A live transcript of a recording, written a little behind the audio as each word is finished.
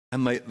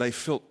And they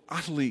felt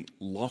utterly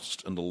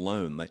lost and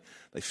alone.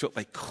 They felt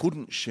they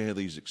couldn't share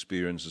these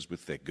experiences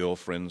with their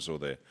girlfriends or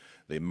their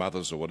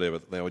mothers or whatever.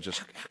 They were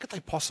just... How could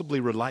they possibly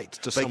relate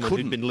to someone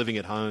who'd been living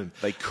at home?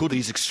 They couldn't.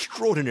 These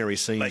extraordinary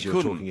scenes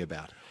you're talking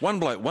about. One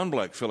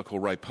bloke, fella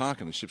called Ray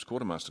Parkin, the ship's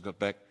quartermaster, got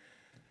back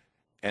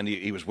and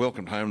he was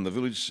welcomed home in the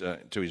village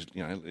to his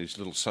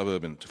little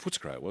suburb to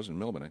Footscray, it was, in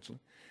Melbourne, actually.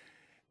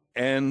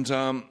 And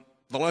the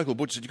local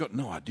butcher said, "You've got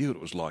no idea what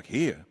it was like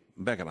here.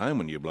 Back at home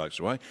when you blokes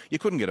were away, you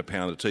couldn't get a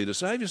pound of tea to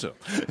save yourself."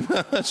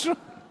 That's right.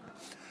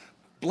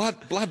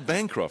 Blood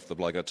Bancroft, the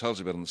bloke I told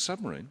you about on the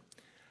submarine,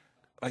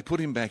 they put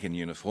him back in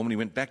uniform and he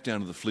went back down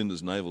to the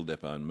Flinders Naval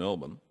Depot in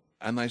Melbourne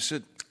and they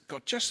said,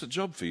 "Got just the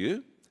job for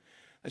you."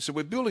 They said,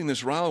 "We're building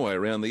this railway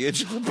around the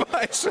edge of the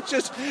base.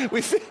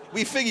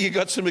 We figure you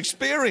got some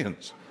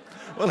experience."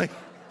 Well,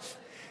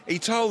 he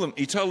told them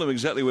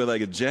exactly where they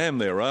could jam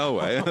their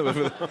railway.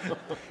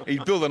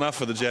 He'd built enough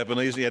for the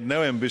Japanese. He had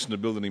no ambition to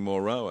build any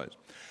more railways.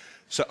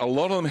 So a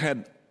lot of them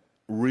had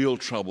real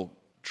trouble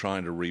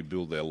trying to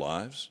rebuild their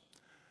lives.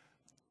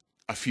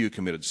 A few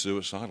committed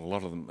suicide. A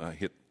lot of them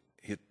hit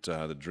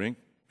the drink,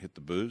 hit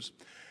the booze.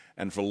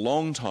 And for a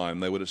long time,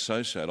 they would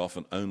associate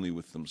often only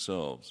with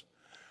themselves.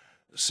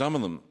 Some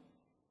of them,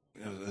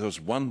 there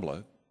was one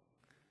bloke,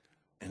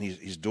 and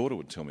his daughter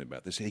would tell me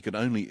about this. He could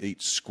only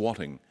eat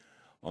squatting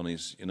on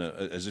his,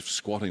 as if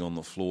squatting on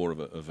the floor of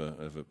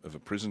a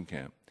prison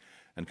camp,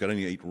 and could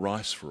only eat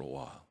rice for a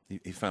while.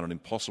 He found it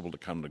impossible to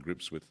come to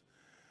grips with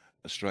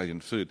Australian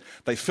food.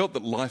 They felt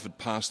that life had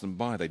passed them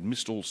by. They'd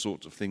missed all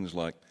sorts of things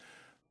like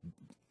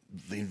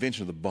the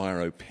invention of the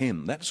biro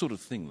pen, that sort of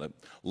thing. That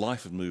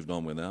life had moved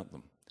on without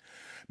them.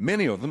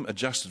 Many of them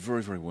adjusted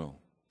very, very well.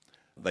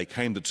 They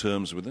came to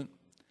terms with it,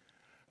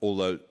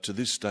 although to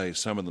this day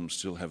some of them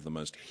still have the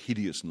most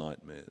hideous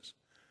nightmares.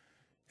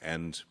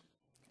 And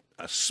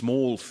a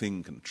small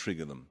thing can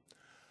trigger them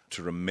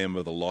to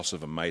remember the loss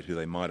of a mate who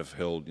they might have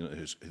held,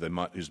 whose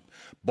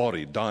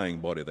dying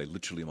body, they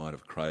literally might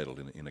have cradled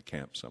in a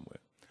camp somewhere.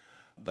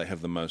 They have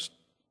the most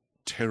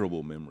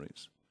terrible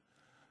memories.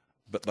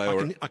 But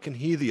I can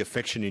hear the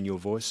affection in your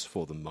voice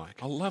for them, Mike.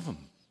 I love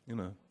them.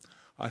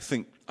 I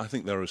think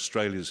they're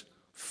Australia's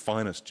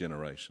finest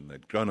generation.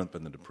 They'd grown up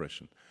in the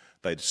Depression.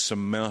 They'd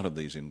surmounted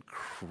these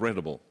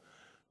incredible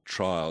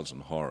trials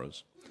and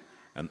horrors.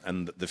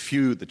 And the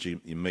few that you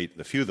meet,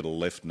 the few that are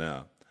left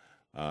now,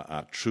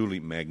 are truly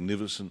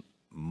magnificent,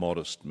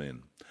 modest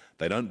men.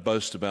 They don't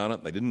boast about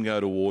it. They didn't go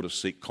to war to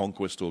seek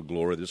conquest or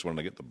glory. They just wanted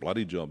to get the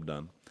bloody job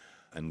done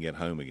and get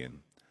home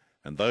again.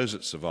 And those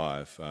that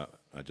survive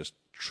are just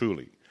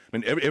truly... I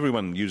mean,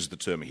 everyone uses the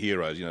term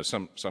heroes.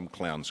 Some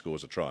clown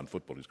scores a try in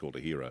football. He's called a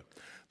hero.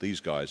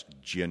 These guys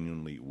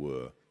genuinely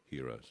were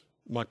heroes.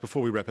 Mike,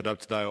 before we wrap it up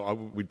today,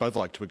 we'd both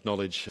like to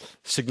acknowledge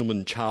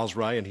Signalman Charles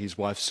Ray and his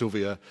wife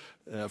Sylvia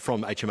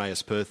from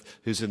HMAS Perth,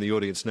 who's in the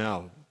audience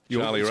now.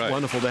 Charlie Ray. It's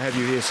wonderful to have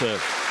you here, sir.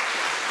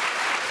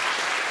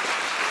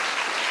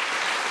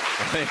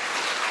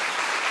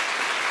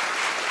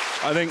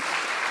 I think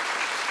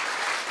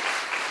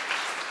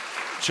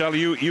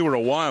Charlie, you were a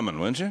wireman,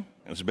 weren't you?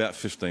 There's about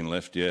 15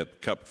 left, yeah.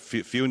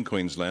 Few in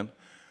Queensland,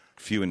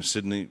 a few in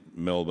Sydney,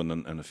 Melbourne,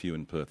 and a few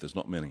in Perth. There's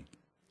not many.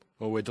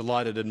 Well, we're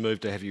delighted and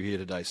moved to have you here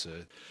today,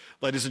 sir.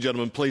 Ladies and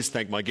gentlemen, please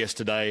thank my guest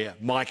today,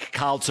 Mike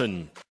Carlton.